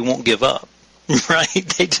 They won't give up, right?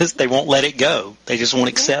 They won't let it go. They just won't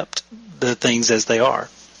accept the things as they are.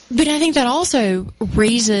 But I think that also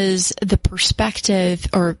raises the perspective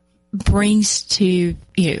or brings to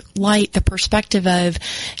light the perspective of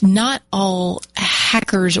not all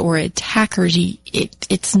hackers or attackers.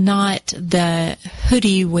 It's not the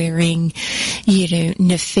hoodie wearing,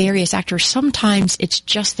 nefarious actors. Sometimes it's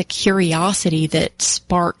just the curiosity that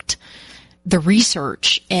sparked the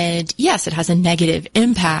research. And yes, it has a negative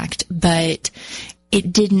impact, but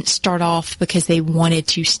it didn't start off because they wanted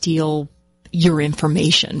to steal your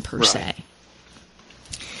information per se.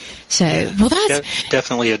 So, well, that's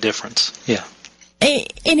definitely a difference. Yeah.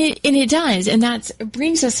 And it does. And that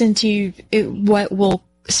brings us into what we'll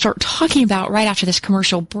start talking about right after this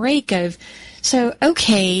commercial break of, so,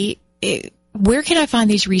 okay, where can I find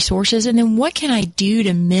these resources? And then what can I do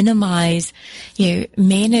to minimize,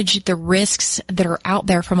 manage the risks that are out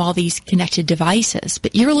there from all these connected devices?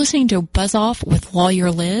 But you're listening to Buzz Off with Lawyer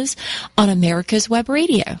Liz on America's Web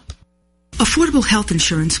Radio. Affordable health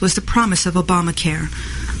insurance was the promise of Obamacare,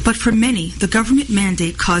 but for many, the government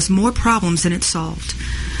mandate caused more problems than it solved.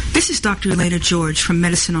 This is Dr. Elena George from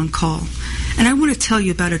Medicine on Call, and I want to tell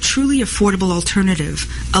you about a truly affordable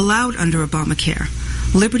alternative allowed under Obamacare,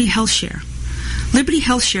 Liberty HealthShare. Liberty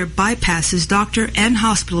HealthShare bypasses doctor and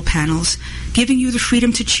hospital panels, giving you the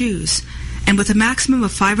freedom to choose. And with a maximum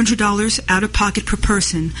of $500 out-of-pocket per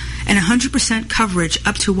person and 100% coverage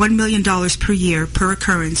up to $1 million per year per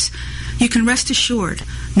occurrence, you can rest assured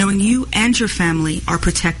knowing you and your family are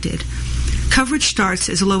protected. Coverage starts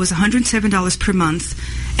as low as $107 per month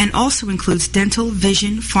and also includes dental,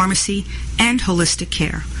 vision, pharmacy, and holistic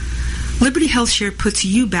care. Liberty HealthShare puts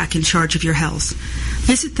you back in charge of your health.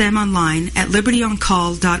 Visit them online at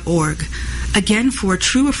libertyoncall.org. Again, for a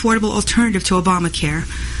true affordable alternative to Obamacare,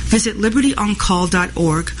 visit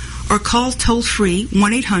libertyoncall.org or call toll-free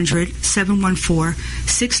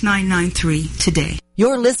 1-800-714-6993 today.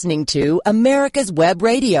 You're listening to America's Web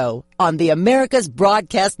Radio on the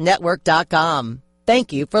AmericasBroadcastNetwork.com.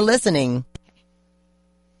 Thank you for listening.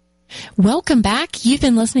 Welcome back. You've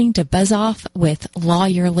been listening to Buzz Off with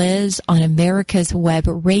Lawyer Liz on America's Web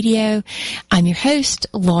Radio. I'm your host,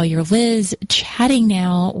 Lawyer Liz, chatting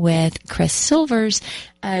now with Chris Silvers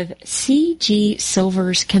of CG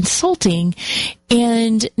Silvers Consulting.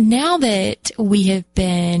 And now that we have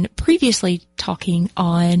been previously talking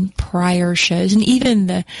on prior shows and even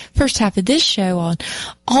the first half of this show on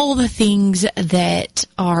all the things that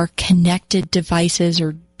our connected devices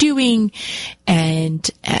are doing and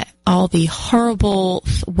all the horrible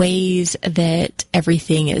ways that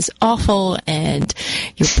everything is awful and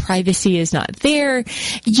your privacy is not there,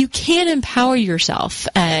 you can empower yourself,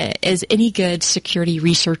 as any good security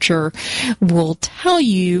researcher will tell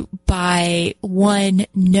you, by one,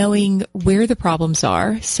 knowing where the problems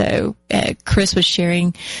are. So Chris was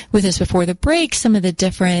sharing with us before the break some of the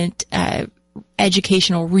different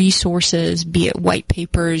educational resources, be it white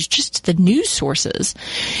papers, just the news sources.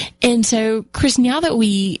 And so, Chris, now that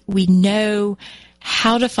we know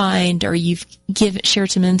how to find, or you've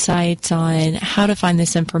shared some insights on how to find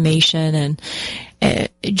this information and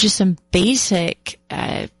just some basic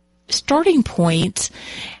starting points,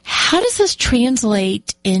 how does this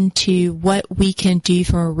translate into what we can do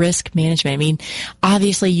from a risk management? I mean,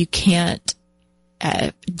 obviously you can't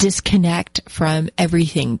disconnect from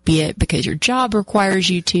everything, be it because your job requires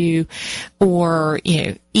you to, or,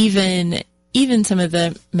 even some of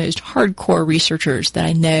the most hardcore researchers that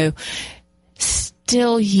I know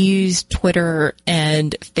still use Twitter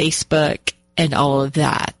and Facebook and all of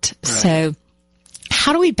that. Right. So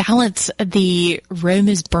how do we balance the Rome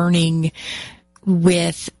is burning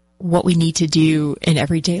with what we need to do in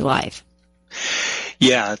everyday life?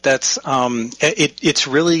 Yeah, that's, it's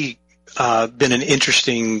really been an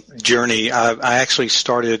interesting journey. I actually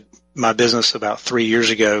started my business about 3 years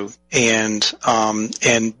ago, and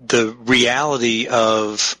the reality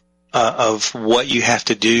of what you have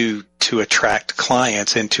to do to attract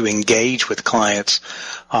clients and to engage with clients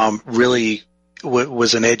really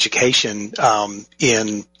was an education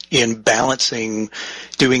in balancing,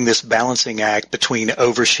 doing this balancing act between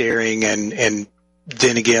oversharing and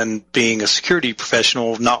then again being a security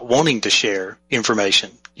professional not wanting to share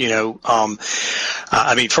information.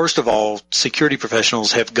 I mean, first of all, security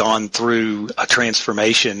professionals have gone through a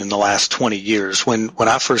transformation in the last 20 years. When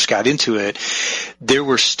I first got into it, there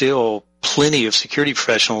were still plenty of security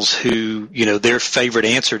professionals who, their favorite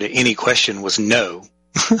answer to any question was no.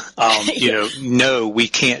 No, we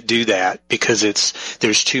can't do that because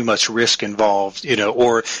there's too much risk involved,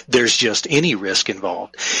 or there's just any risk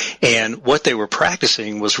involved. And what they were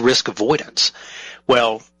practicing was risk avoidance.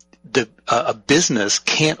 Well, a business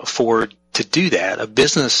can't afford to do that. A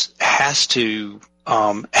business has to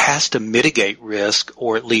mitigate risk,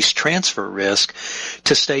 or at least transfer risk,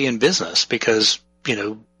 to stay in business, because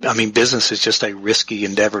business is just a risky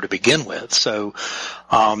endeavor to begin with. So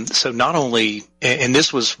not only, and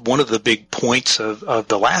this was one of the big points of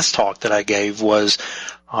the last talk that I gave, was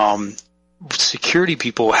security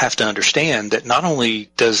people have to understand that not only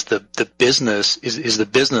does the business is the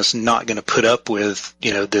business not going to put up with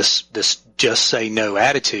this just say no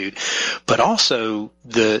attitude, but also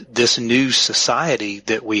this new society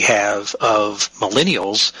that we have of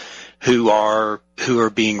millennials who are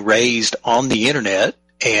being raised on the internet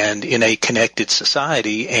and in a connected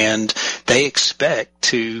society, and they expect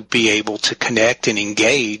to be able to connect and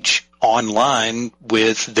engage online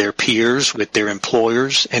with their peers, with their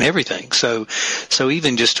employers, and everything. So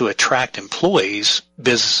even just to attract employees,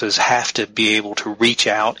 businesses have to be able to reach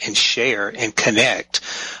out and share and connect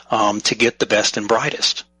to get the best and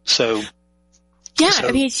brightest. I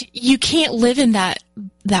mean, you can't live in that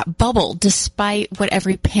bubble, despite what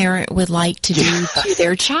every parent would like to do to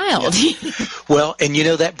their child. Yeah. Well, and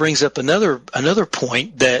that brings up another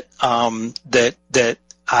point that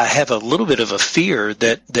I have a little bit of a fear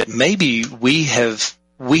that maybe we have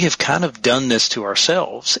kind of done this to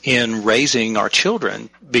ourselves in raising our children,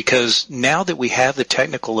 because now that we have the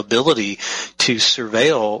technical ability to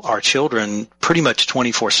surveil our children pretty much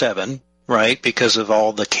 24/7, right? Because of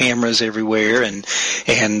all the cameras everywhere and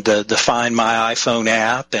the Find My iPhone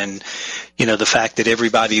app, and the fact that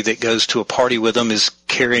everybody that goes to a party with them is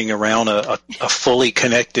carrying around a fully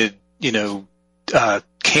connected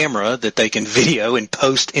camera that they can video and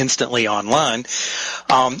post instantly online.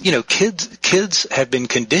 Kids have been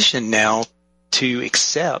conditioned now to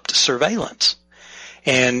accept surveillance.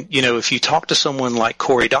 And, if you talk to someone like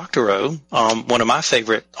Cory Doctorow, one of my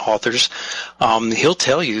favorite authors, he'll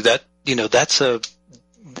tell you that,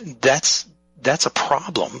 that's a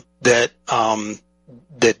problem that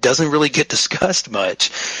doesn't really get discussed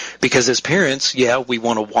much, because as parents, we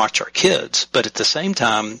want to watch our kids, but at the same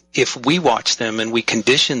time, if we watch them and we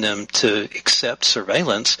condition them to accept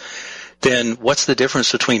surveillance, then what's the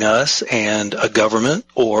difference between us and a government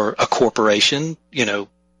or a corporation,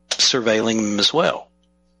 surveilling them as well?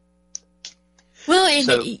 Well,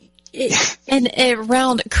 and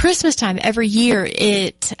around Christmas time every year,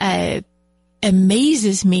 it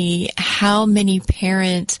amazes me how many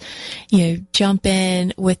parents, jump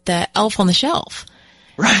in with the Elf on the Shelf.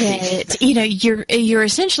 Right. That, you're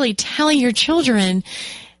essentially telling your children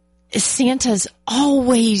Santa's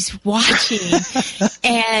always watching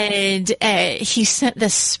and he sent the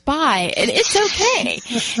spy, and it's okay.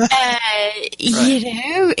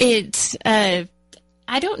 It's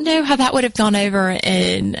I don't know how that would have gone over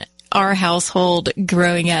in our household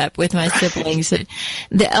growing up with my siblings.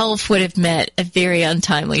 The elf would have met a very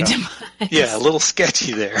untimely demise. Yeah, a little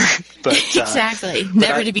sketchy there. But exactly.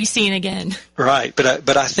 Never to be seen again. Right.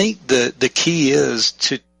 But I think the key is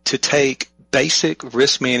to take basic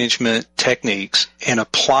risk management techniques and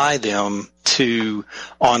apply them to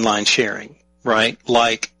online sharing, right?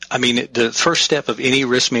 The first step of any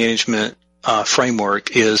risk management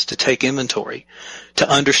framework is to take inventory, to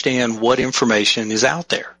understand what information is out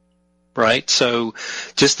there, right? So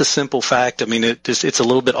just the simple fact, it's a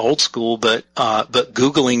little bit old school, but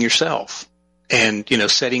Googling yourself and,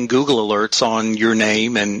 setting Google alerts on your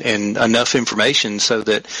name and enough information so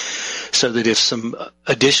that if some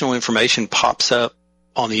additional information pops up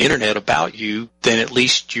on the internet about you, then at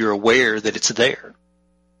least you're aware that it's there,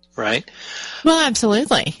 right? Well,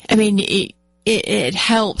 absolutely. It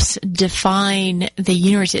helps define the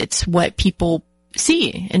universe. It's what people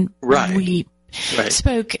see. And we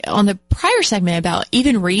spoke on the prior segment about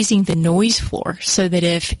even raising the noise floor so that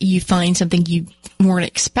if you find something you weren't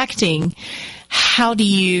expecting, how do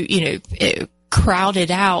you, crowd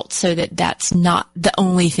it out so that that's not the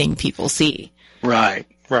only thing people see? Right.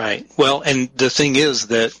 Well, and the thing is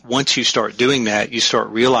that once you start doing that, you start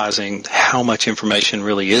realizing how much information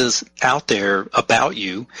really is out there about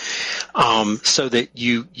you, so that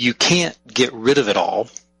you can't get rid of it all.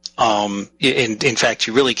 In fact,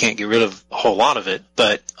 you really can't get rid of a whole lot of it,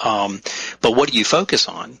 but what do you focus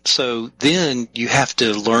on? So then you have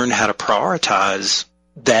to learn how to prioritize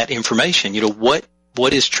that information.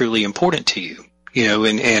 What is truly important to you,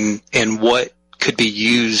 and what could be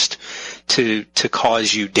used to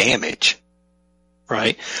cause you damage,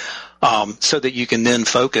 right? So that you can then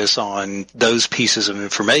focus on those pieces of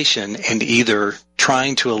information and either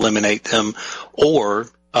trying to eliminate them or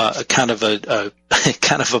kind of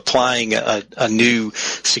applying a new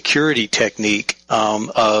security technique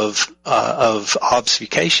of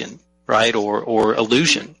obfuscation, right, or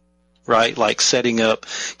illusion, right? Like setting up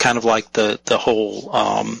kind of like the whole.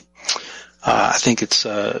 I think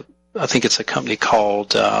it's a company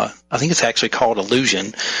called, I think it's actually called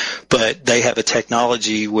Illusion, but they have a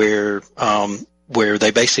technology where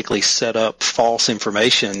they basically set up false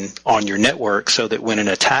information on your network so that when an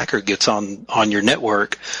attacker gets on your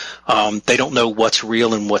network, they don't know what's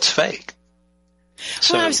real and what's fake.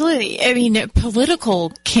 So, well, absolutely.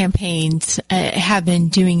 Political campaigns have been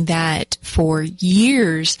doing that for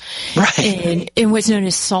years, right? In what's known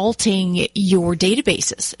as salting your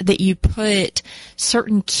databases, that you put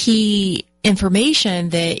certain key information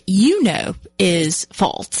that is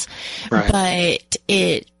false, right. But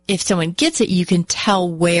if someone gets it, you can tell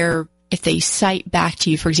where, if they cite back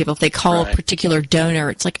to you, for example, if they call a particular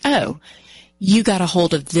donor, it's like, oh, you got a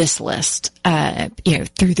hold of this list,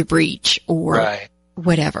 through the breach or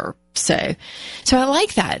whatever. So I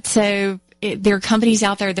like that. So there are companies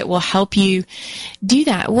out there that will help you do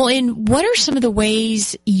that. Well, and what are some of the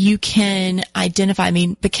ways you can identify?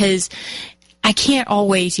 Because I can't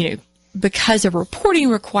always, because of reporting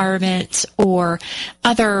requirements or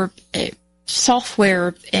other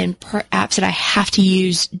software and apps that I have to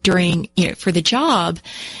use during, for the job,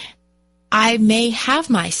 I may have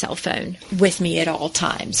my cell phone with me at all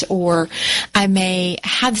times, or I may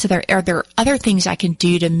have this are there other things I can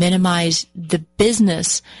do to minimize the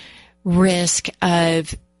business risk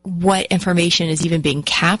of what information is even being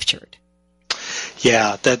captured?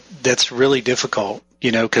 Yeah, that's really difficult.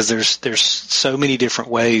 because there's so many different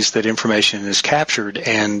ways that information is captured.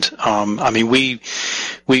 And,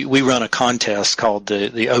 we run a contest called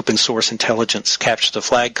the Open Source Intelligence Capture the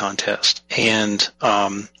Flag contest. And,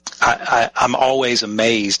 I'm always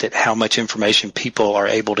amazed at how much information people are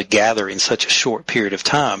able to gather in such a short period of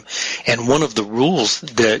time. And one of the rules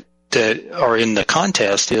that are in the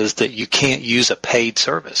contest is that you can't use a paid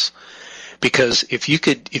service. Because if you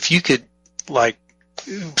could like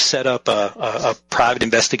set up a private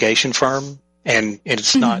investigation firm, and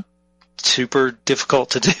it's not super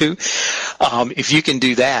difficult to do, if you can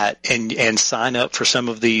do that and sign up for some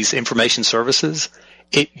of these information services,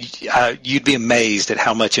 you'd be amazed at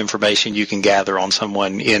how much information you can gather on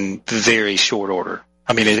someone in very short order.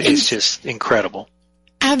 I mean, it's just incredible.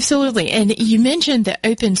 Absolutely. And you mentioned the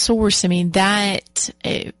open source. I mean, that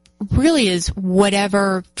really is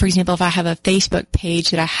whatever, for example, if I have a Facebook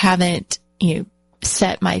page that I haven't,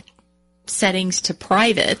 set my settings to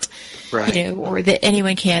private, right, or that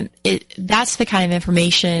anyone can, that's the kind of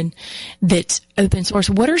information that's open source.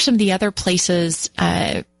 What are some of the other places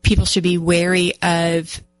people should be wary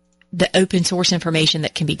of the open source information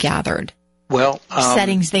that can be gathered? Well,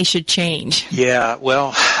 settings they should change. Yeah,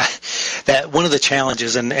 well, that one of the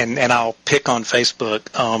challenges, and I'll pick on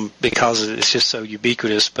Facebook because it's just so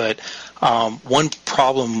ubiquitous, but one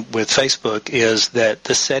problem with Facebook is that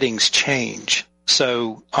the settings change.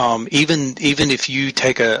 So even if you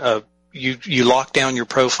take you lock down your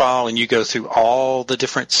profile and you go through all the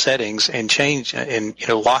different settings and change and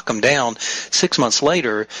lock them down, 6 months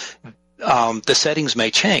later, the settings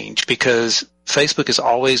may change because Facebook is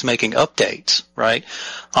always making updates, right?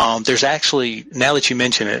 There's actually, now that you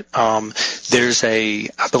mention it, there's I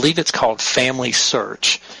believe it's called Family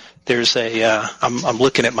Search. There's I'm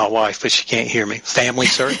looking at my wife, but she can't hear me. Family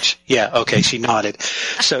Search? Yeah, okay, she nodded.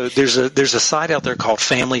 So there's a site out there called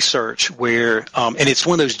Family Search where, and it's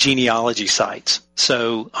one of those genealogy sites.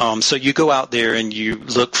 So you go out there and you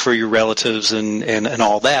look for your relatives and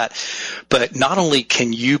all that. But not only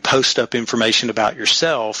can you post up information about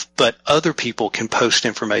yourself, but other people can post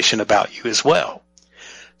information about you as well.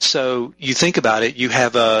 So you think about it, you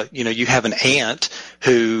have an aunt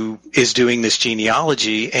who is doing this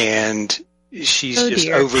genealogy and she's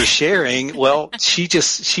oversharing. Well, she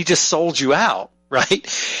just sold you out, right?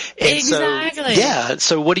 And exactly.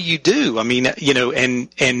 So what do you do? I mean, and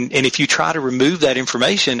if you try to remove that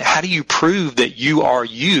information, how do you prove that you are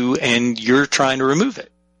you and you're trying to remove it?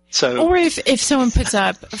 So, or if someone puts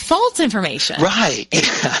up false information, right?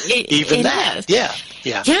 Even that, yeah.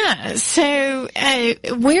 So,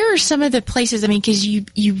 where are some of the places? I mean, because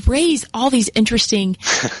you raise all these interesting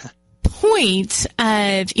points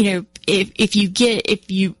of if you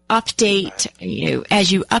update,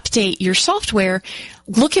 as you update your software,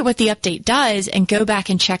 look at what the update does and go back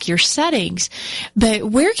and check your settings. But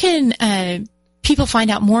where can people find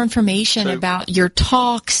out more information about your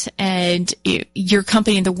talks and your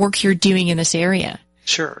company and the work you're doing in this area?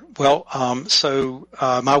 Sure. Well,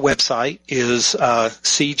 my website is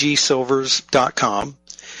cgsilvers.com.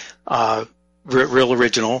 Real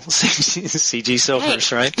original, CG Silvers,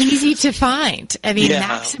 hey, right? Easy to find. I mean,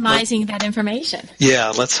 maximizing that information. Yeah,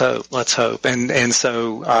 let's hope. And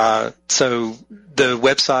so the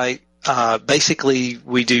website, basically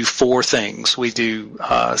we do four things. We do,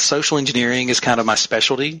 social engineering is kind of my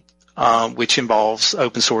specialty, which involves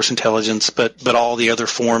open source intelligence, but all the other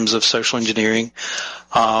forms of social engineering,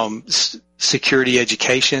 security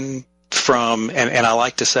education and I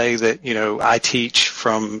like to say that, I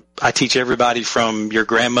teach everybody from your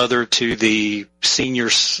grandmother to the senior,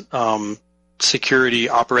 security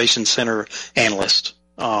operations center analyst.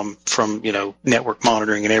 From, network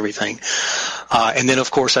monitoring and everything. And then,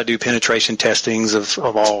 of course, I do penetration testings of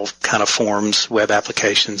all kind of forms, web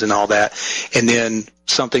applications and all that. And then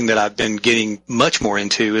something that I've been getting much more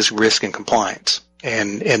into is risk and compliance.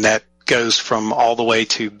 And that goes from all the way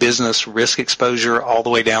to business risk exposure all the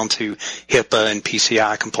way down to HIPAA and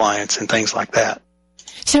PCI compliance and things like that.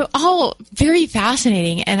 So all very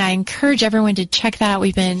fascinating, and I encourage everyone to check that out.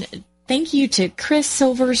 Thank you to Chris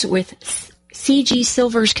Silvers with CG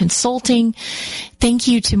Silvers Consulting. Thank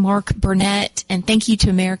you to Mark Burnett, and thank you to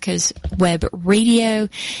America's Web Radio.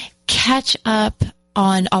 Catch up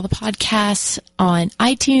on all the podcasts on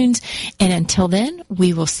iTunes, and until then,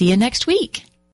 we will see you next week.